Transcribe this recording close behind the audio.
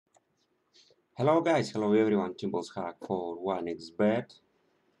Hello guys, hello everyone, Thimbles hack for 1xbet.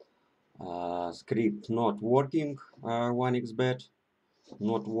 Script not working, 1xbet,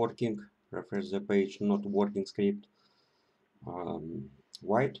 not working, refresh the page, not working script.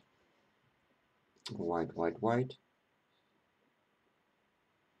 White, white, white, white,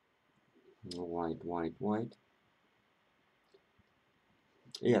 white, white, white.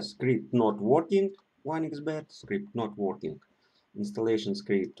 Yes, script not working, 1xbet, script not working. Installation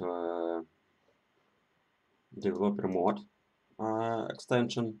script, developer mod,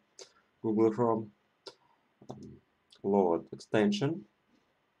 extension, Google Chrome, load extension,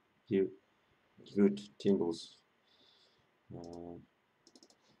 good Thimbles.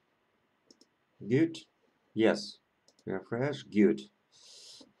 Good. Yes. Refresh. Good.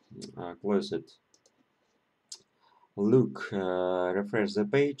 Close it. Look. Refresh the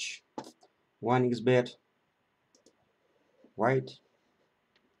page. 1xbet. White.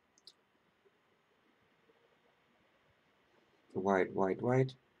 White. White.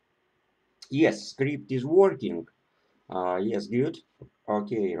 White. Yes. Script is working. Yes. Good.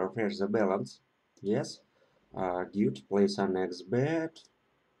 Okay. Refresh the balance. Yes. Good. Place an xbet.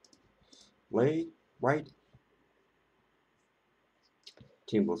 Play. White.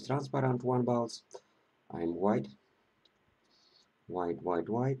 Thimbles transparent. 1 balls. I'm white. White. White.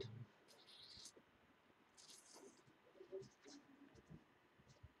 White.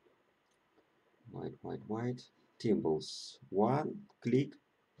 White, white, white. Thimbles. 1. Click.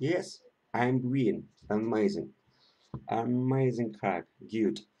 Yes, I'm win. Amazing. Amazing hack.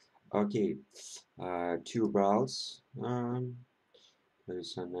 Good. Okay. 2 balls.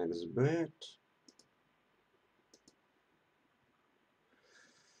 Place an next bet.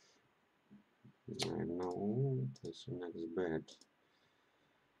 I know. Place an next bet.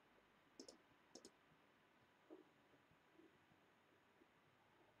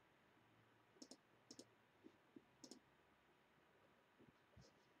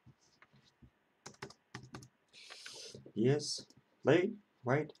 Yes. Play.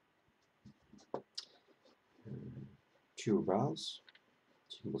 White. 2 balls.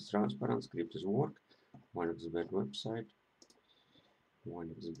 Thimbles transparent. Script is work. 1xbet website.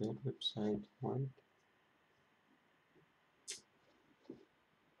 1xbet website. White.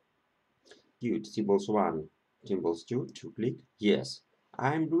 Good. Thimbles 1. Thimbles 2. 2 click. Yes.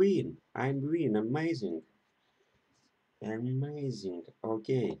 I'm green. I'm green. Amazing. Amazing.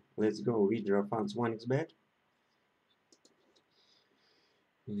 Okay. Let's go. Withdraw funds 1xbet.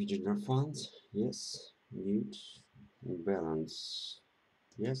 Withdraw funds. Yes. Good. Balance.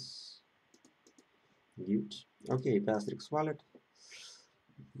 Yes. Good. Okay. Pastrix wallet.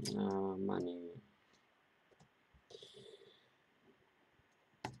 Money.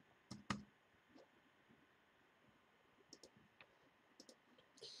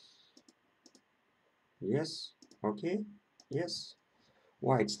 Yes. Okay. Yes.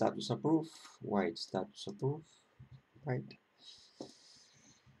 White status approve. White status approve. White.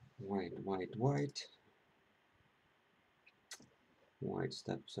 White. White. White. White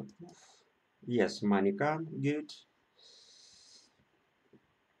status approve. Yes. Money can. Good.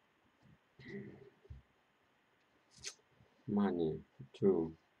 Money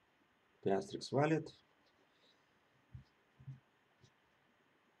to Pastrix wallet.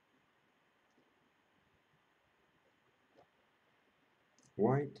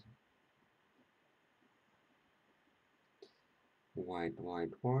 White. White,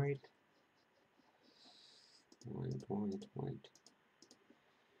 white, white, white, white, white.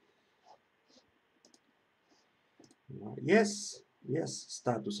 Yes, yes,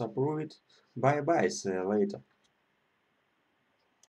 status approved. Bye bye, see you later.